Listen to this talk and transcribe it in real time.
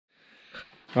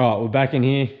All right, we're back in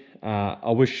here.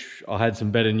 I wish I had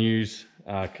some better news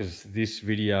because this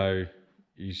video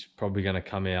is probably going to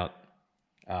come out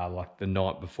like the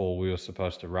night before we were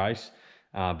supposed to race.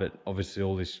 But obviously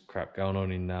all this crap going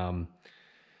on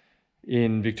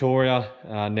in Victoria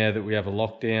now that we have a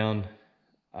lockdown,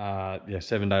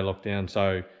 7-day lockdown.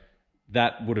 So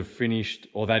that would have finished,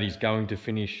 or that is going to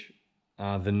finish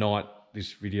the night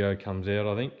this video comes out,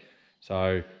 I think.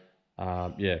 So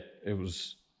yeah, it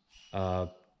was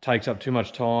takes up too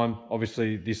much time.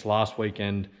 Obviously this last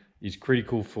weekend is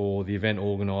critical for the event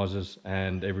organisers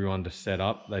and everyone to set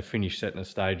up. They finish setting the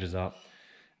stages up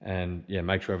and yeah,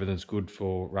 make sure everything's good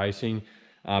for racing.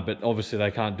 But obviously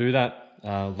they can't do that.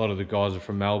 A lot of the guys are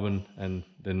from Melbourne and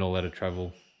they're not allowed to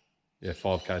travel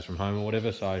 5Ks from home or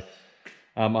whatever. So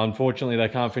unfortunately they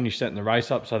can't finish setting the race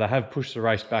up. So they have pushed the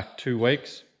race back 2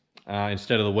 weeks.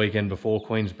 Instead of the weekend before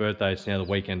Queen's birthday, it's now the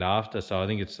weekend after. So I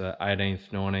think it's the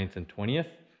 18th, 19th and 20th.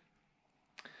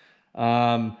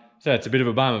 So it's a bit of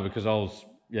a bummer because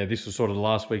this was sort of the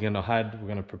last weekend I had. We're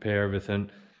going to prepare everything.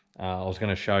 I was going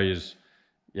to show you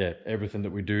everything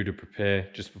that we do to prepare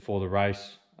just before the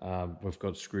race. We've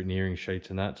got scrutineering sheets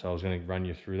and that, so I was going to run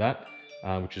you through that,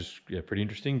 which is pretty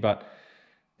interesting, but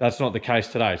that's not the case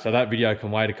today. So that video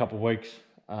can wait a couple of weeks.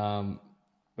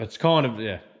 It's kind of,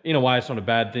 in a way it's not a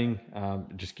bad thing.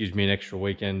 It just gives me an extra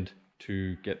weekend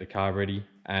to get the car ready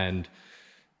and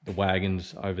the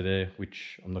wagons over there,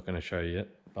 which I'm not going to show you yet.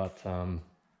 But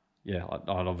I'd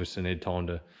obviously need time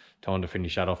to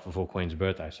finish that off before Queen's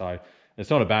birthday. So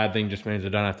it's not a bad thing, just means I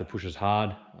don't have to push as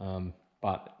hard.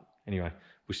 But anyway,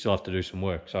 we still have to do some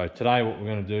work. So today what we're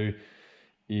going to do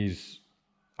is,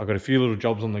 I've got a few little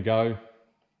jobs on the go.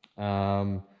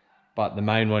 But the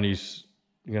main one is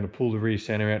you're going to pull the rear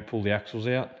center out, pull the axles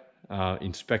out,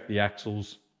 inspect the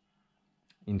axles,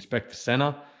 inspect the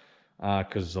center,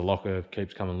 because the locker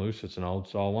keeps coming loose. It's an old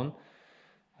style one.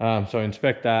 So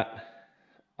inspect that,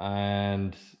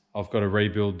 and I've got to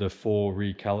rebuild the 4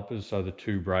 rear calipers, so the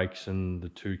 2 brakes and the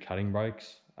 2 cutting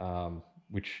brakes,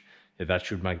 which that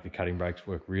should make the cutting brakes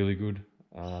work really good.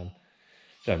 So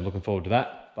I'm looking forward to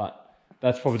that, but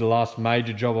that's probably the last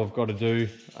major job I've got to do.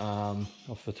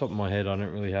 Off the top of my head, I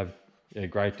don't really have a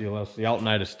great deal else. The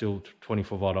alternator's still,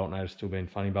 24 volt alternator's still been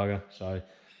funny bugger, so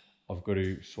I've got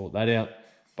to sort that out.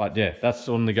 But yeah, that's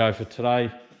on the go for today.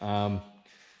 I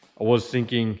was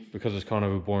thinking, because it's kind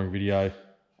of a boring video,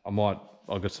 I've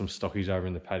got some stockies over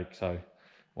in the paddock, so I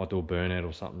might do a burnout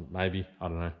or something, maybe. I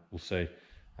don't know, we'll see.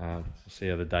 We'll see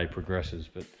how the day progresses.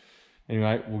 But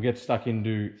anyway, we'll get stuck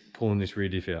into pulling this rear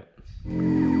diff out.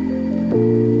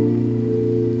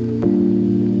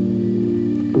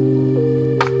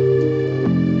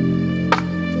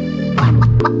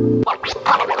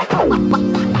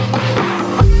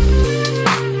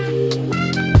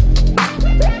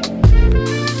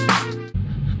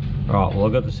 Alright, well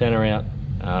I've got the center out.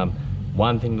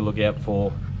 One thing to look out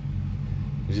for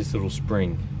is this little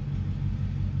spring.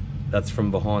 That's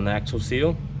from behind the axle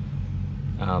seal.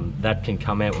 That can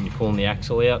come out when you're pulling the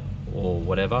axle out or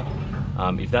whatever.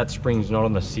 If that spring's not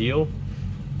on the seal,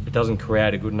 it doesn't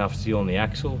create a good enough seal on the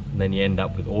axle, and then you end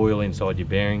up with oil inside your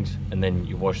bearings, and then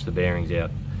you wash the bearings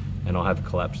out. And I have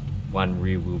collapsed one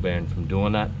rear wheel bearing from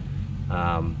doing that.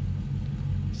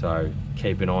 So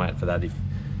keep an eye out for that.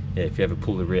 If you ever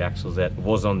pull the rear axles out, it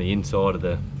was on the inside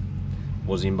of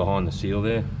was in behind the seal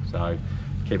there, so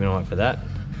keep an eye out for that.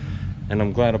 And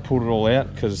I'm glad I pulled it all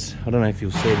out, because I don't know if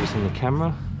you'll see this in the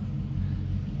camera,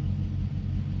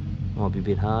 might be a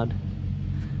bit hard.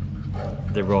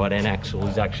 The right end axle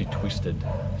is actually twisted,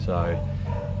 so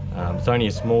it's only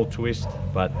a small twist,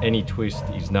 but any twist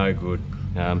is no good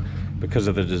because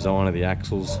of the design of the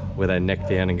axles, where they neck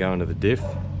down and go into the diff.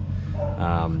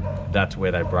 That's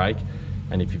where they break.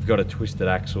 And if you've got a twisted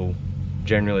axle,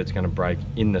 generally it's going to break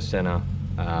in the center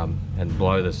and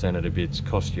blow the center to bits,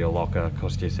 cost you a locker,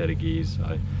 cost you a set of gears.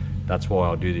 So that's why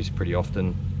I do this pretty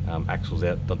often. Axles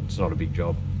out, it's not a big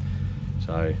job.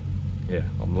 So yeah,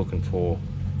 I'm looking for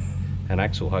an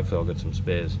axle. Hopefully I'll get some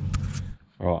spares.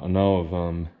 All right, I know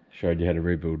I've showed you how to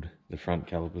rebuild the front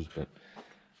calipers, but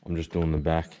I'm just doing the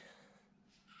back.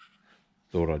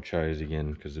 Thought I'd show you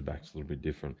again because the back's a little bit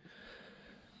different.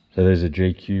 So there's a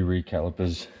GQ rear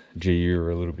calipers. GU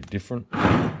are a little bit different,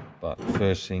 but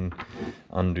first thing,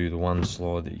 undo the one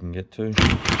slide that you can get to.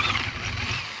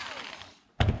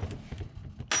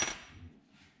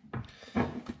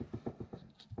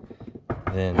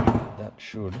 Then that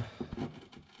should,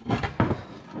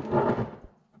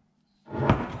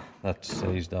 that's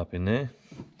seized up in there.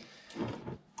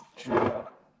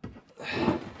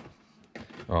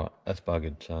 Right, that's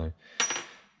buggered, so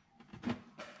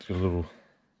it's got a little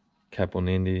cap on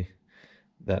the end here.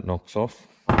 that knocks off.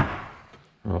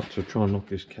 Alright, so try and knock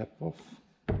this cap off.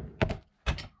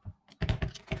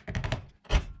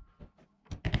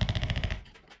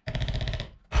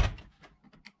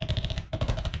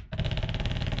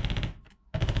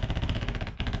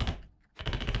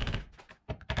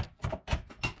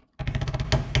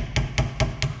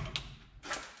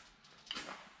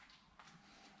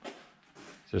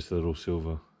 Just a little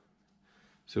silver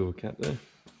cap there.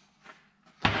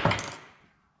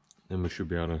 Then we should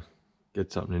be able to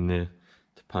get something in there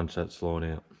to punch that slide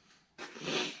out.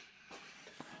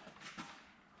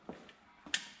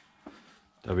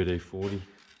 WD-40.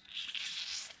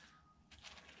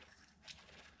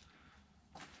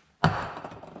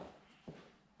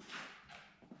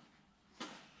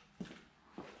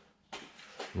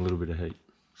 A little bit of heat.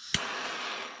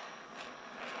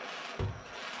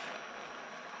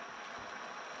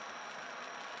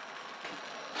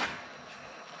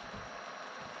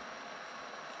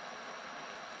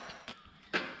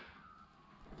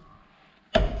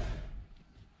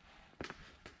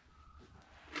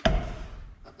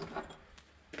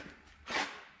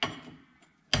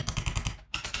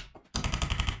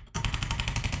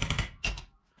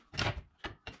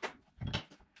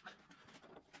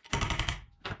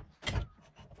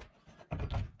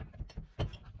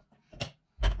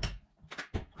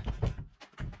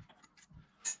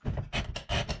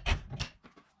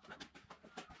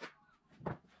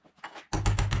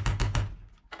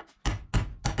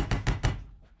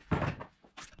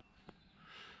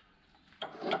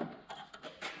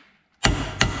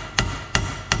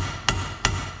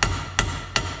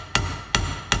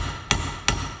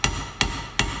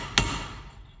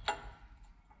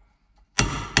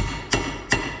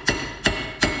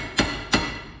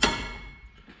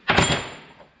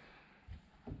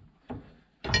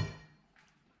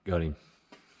 Got him.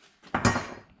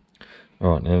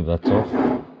 Alright, now that's off.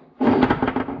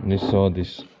 On this side,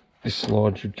 this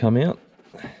slide should come out.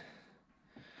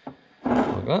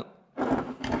 Like that.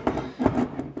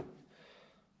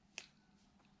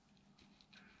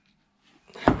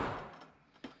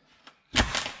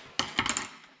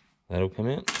 That'll come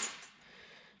out.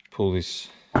 Pull this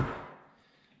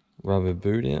rubber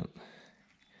boot out.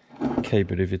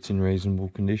 Keep it if it's in reasonable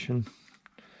condition.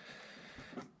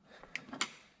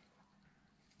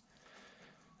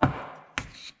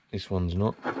 This one's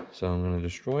not, so I'm going to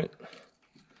destroy it.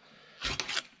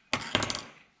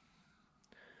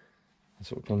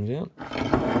 That's what comes out.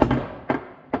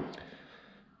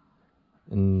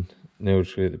 And now we'll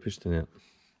just get the piston out.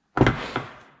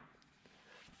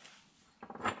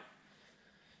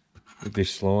 With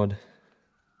this slide,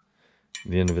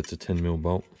 the end of it's a 10mm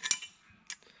bolt.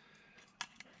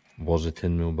 Was a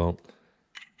 10mm bolt.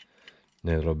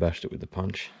 Now that I bashed it with the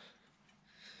punch.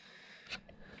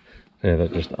 Yeah,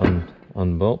 that just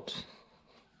unbolts.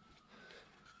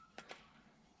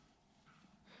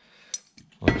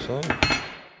 Like so.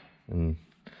 And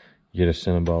you get a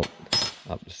centre bolt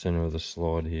up the centre of the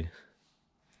slide here.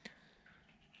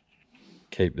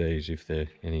 Keep these if they're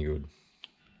any good.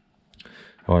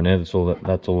 Alright, now that's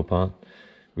all apart.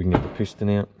 We can get the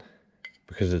piston out.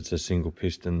 Because it's a single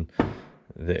piston,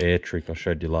 the air trick I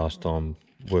showed you last time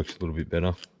works a little bit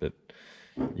better, but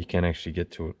you can actually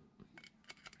get to it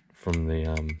from the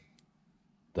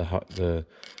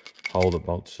hole that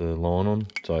bolts the line on,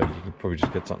 so you can probably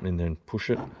just get something in there and push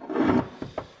it.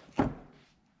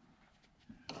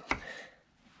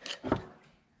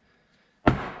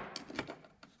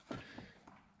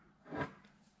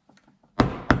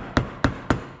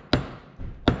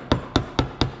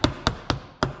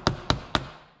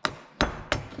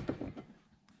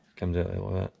 Comes out there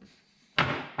like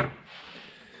that.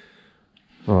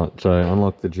 Alright, so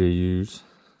unlike the GUs,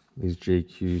 these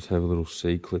GQs have a little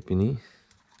C-clip in here.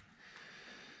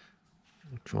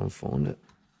 I'll try and find it.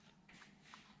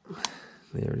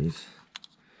 There it is.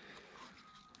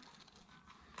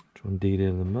 Try and dig it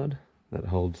out of the mud. That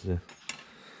holds the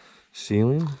seal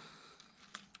in.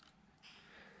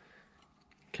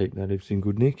 Keep that if it's in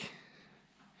good nick.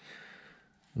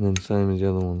 And then same as the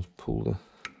other ones, pull the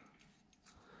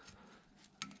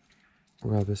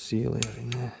rubber seal out in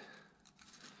there.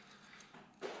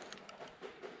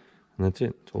 And that's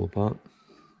it, it's all apart.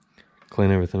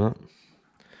 Clean everything up.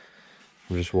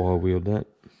 I've just wire wheeled that.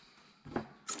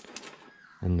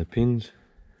 And the pins.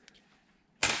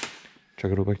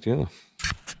 Chuck it all back together.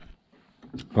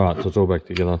 Alright, so it's all back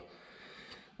together.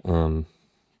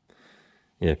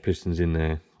 Yeah, piston's in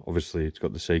there. Obviously it's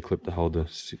got the C-clip to hold the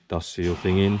dust seal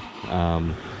thing in.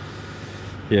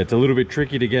 Yeah, it's a little bit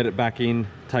tricky to get it back in.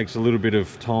 Takes a little bit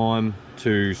of time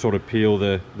to sort of peel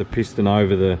the piston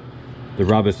over the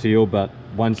rubber seal, but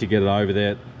once you get it over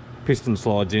there, piston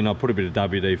slides in. I put a bit of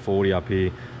WD-40 up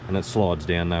here and it slides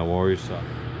down, no worries. So.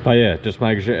 But yeah, just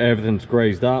making sure everything's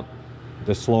greased up.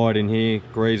 Just slide in here,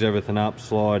 grease everything up,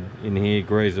 slide in here,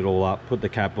 grease it all up, put the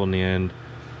cap on the end.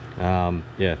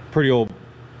 Yeah, pretty all,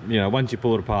 you know, once you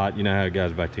pull it apart, you know how it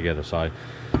goes back together. So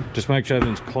just make sure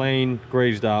everything's clean,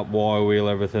 greased up, wire wheel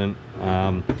everything.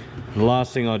 The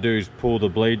last thing I do is pull the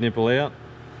bleed nipple out.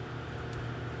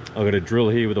 I've got a drill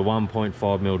here with a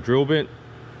 1.5mm drill bit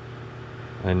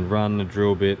and run the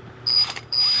drill bit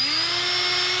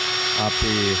up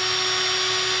here.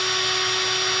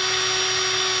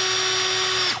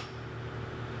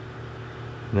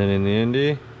 And then in the end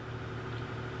here.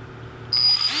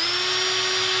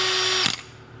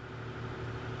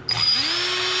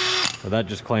 So that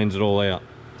just cleans it all out.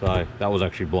 So that was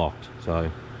actually blocked.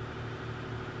 So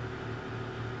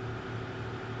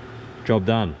job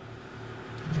done.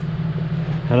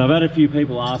 And I've had a few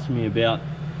people ask me about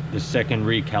the second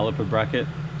rear caliper bracket.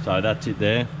 So that's it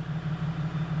there.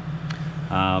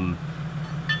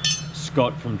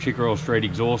 Scott from Chickerell Street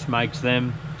Exhaust makes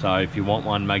them. So if you want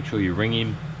one, make sure you ring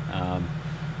him.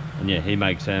 And yeah, he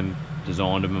makes them,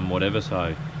 designed them and whatever.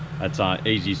 So that's an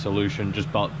easy solution. Just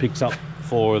picks up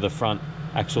 4 of the front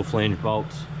axle flange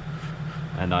bolts,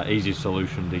 and easy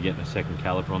solution to getting a second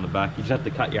caliper on the back. You just have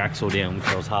to cut your axle down, which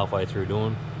I was halfway through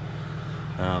doing.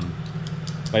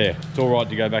 But yeah, it's all right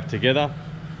to go back together.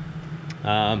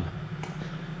 I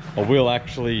will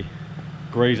actually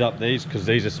grease up these because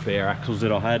these are spare axles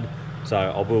that I had. So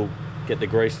I will get the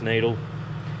grease needle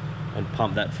and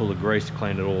pump that full of grease,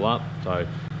 clean it all up. So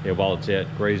yeah, while it's out,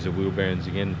 grease the wheel bearings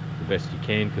again the best you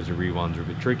can, because the rear ones are a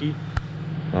bit tricky.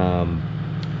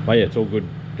 But yeah, it's all good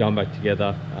going back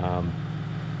together.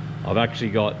 I've actually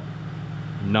got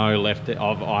no left.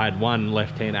 I had one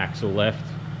left-hand axle left,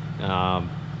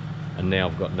 and now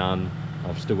I've got none.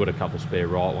 I've still got a couple spare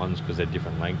right ones because they're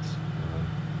different lengths.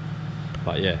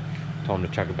 But yeah, time to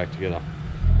chuck it back together.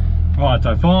 Right,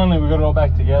 so finally we got it all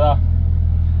back together.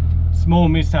 Small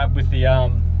mishap with the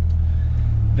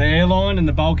airline and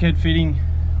the bulkhead fitting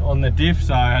on the diff,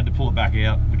 so I had to pull it back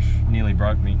out, which nearly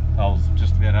broke me. I was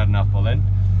just about had enough by then.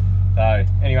 So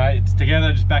anyway, it's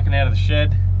together, just backing out of the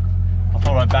shed. I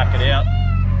thought I'd back it out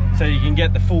so you can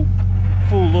get the full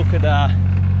look at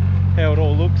how it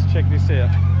all looks. Check this out.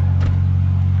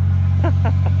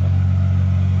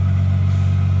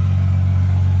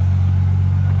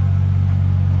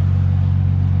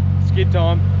 Skid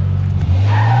time.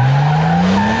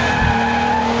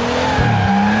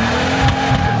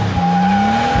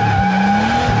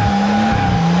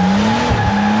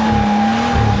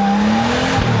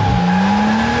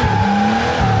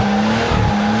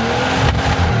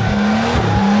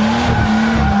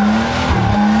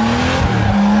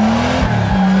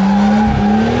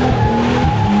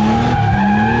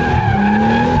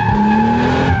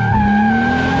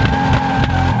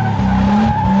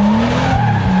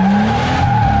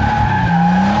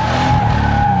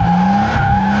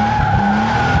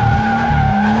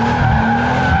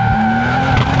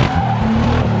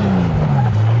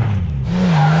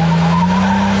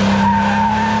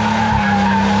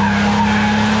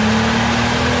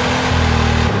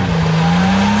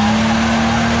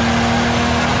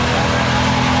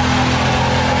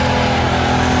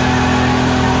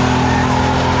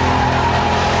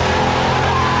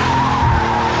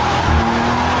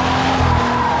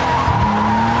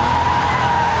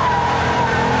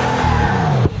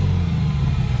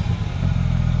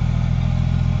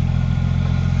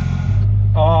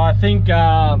 I think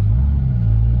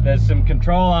there's some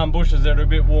control arm bushes that are a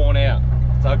bit worn out,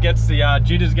 so it gets the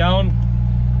jitters going,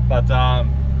 but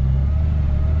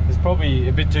there's probably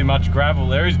a bit too much gravel.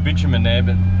 There is bitumen there,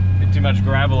 but a bit too much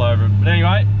gravel over it. But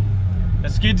anyway, a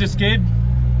skid's a skid.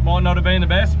 Might not have been the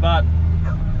best, but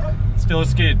still a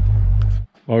skid.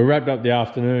 Well, we wrapped up the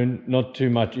afternoon. Not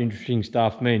too much interesting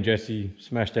stuff. Me and Jesse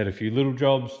smashed out a few little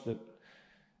jobs that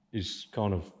is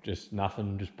kind of just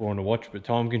nothing, just boring to watch, but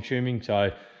time consuming.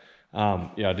 So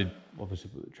yeah, I did obviously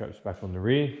put the traps back on the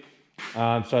rear.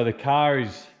 So the car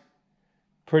is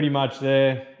pretty much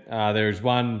there. There is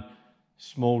one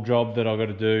small job that I've got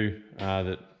to do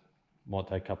that might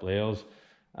take a couple of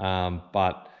hours,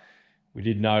 but we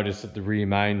did notice that the rear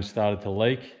main started to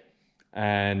leak.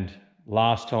 And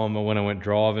last time when I went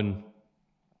driving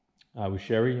with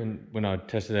Sherry, and when I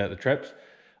tested out the traps,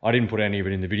 I didn't put any of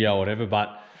it in the video or whatever,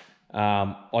 but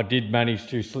I did manage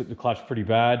to slip the clutch pretty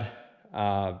bad.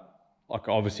 Like,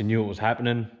 I obviously knew it was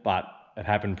happening, but it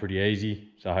happened pretty easy.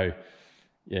 So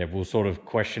yeah, we'll sort of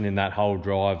question in that whole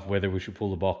drive whether we should pull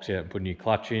the box out and put a new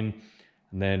clutch in.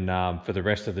 And then for the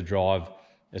rest of the drive,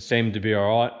 it seemed to be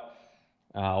all right.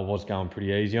 I was going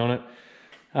pretty easy on it.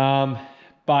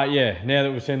 But yeah, now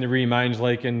that we've seen the rear mains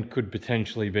leaking, could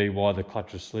potentially be why the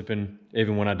clutch was slipping.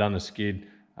 Even when I done the skid,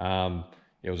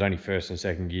 it was only first and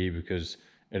second gear, because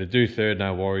it'd do third,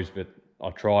 no worries, but I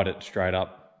tried it straight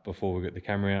up before we got the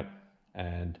camera out,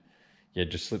 and yeah,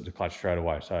 just slipped the clutch straight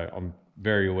away. So I'm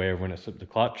very aware of when it slipped the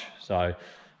clutch, so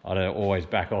I don't always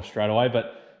back off straight away.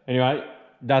 But anyway,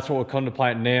 that's what we're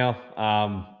contemplating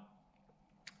now.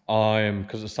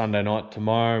 Because it's Sunday night,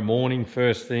 tomorrow morning,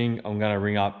 first thing, I'm going to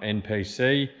ring up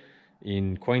NPC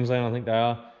in Queensland, I think they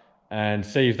are, and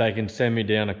see if they can send me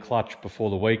down a clutch before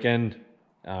the weekend.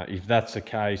 If that's the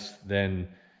case, then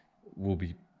we'll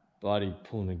be bloody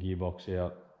pulling the gearbox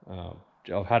out.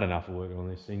 I've had enough of working on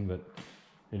this thing, but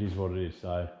it is what it is.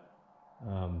 So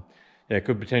yeah, it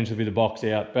could potentially be the box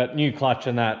out, but new clutch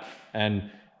and that, and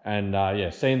yeah,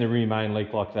 seeing the rear main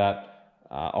leak like that,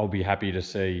 I'll be happy to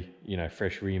see, you know,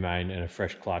 fresh rear main and a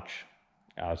fresh clutch,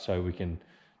 so we can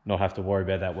not have to worry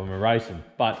about that when we're racing.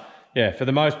 But yeah, for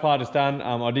the most part, it's done.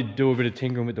 I did do a bit of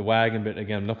tinkering with the wagon, but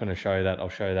again, I'm not going to show you that. I'll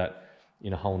show you that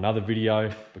in a whole nother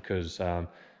video, because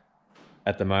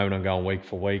at the moment I'm going week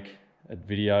for week at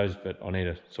videos, but I need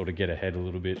to sort of get ahead a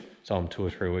little bit, so I'm 2 or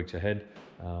 3 weeks ahead.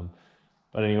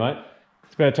 But anyway,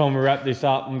 it's about time we wrap this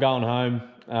up. I'm going home.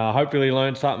 Hopefully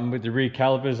learned something with the rear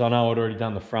calipers. I know I'd already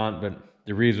done the front, but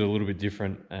the rears are a little bit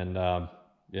different, and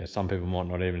yeah, some people might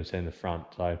not even have seen the front.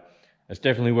 So it's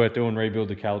definitely worth doing, rebuild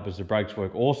the calipers. The brakes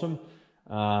work awesome.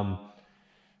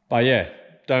 But yeah,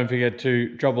 don't forget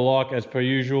to drop a like as per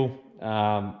usual.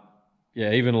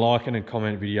 Yeah, even liking and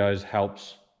comment videos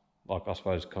helps, like I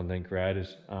suppose content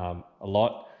creators, a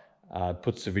lot.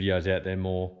 Puts the videos out there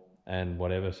more and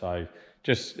whatever. So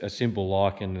just a simple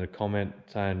like and a comment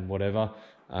saying whatever,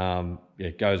 yeah,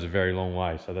 it goes a very long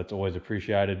way. So that's always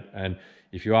appreciated. And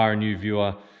if you are a new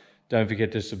viewer, don't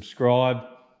forget to subscribe,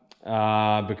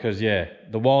 because yeah,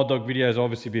 the Wild Dog videos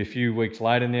obviously be a few weeks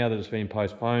later now that it's been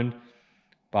postponed,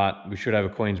 but we should have a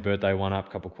Queen's birthday one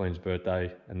up, couple Queen's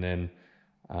birthday, and then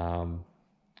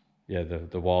yeah,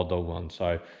 the Wild Dog one.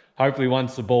 So hopefully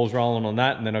once the ball's rolling on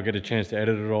that, and then I'll get a chance to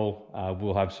edit it all,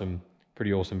 we'll have some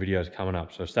pretty awesome videos coming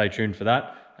up. So stay tuned for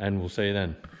that, and we'll see you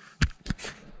then.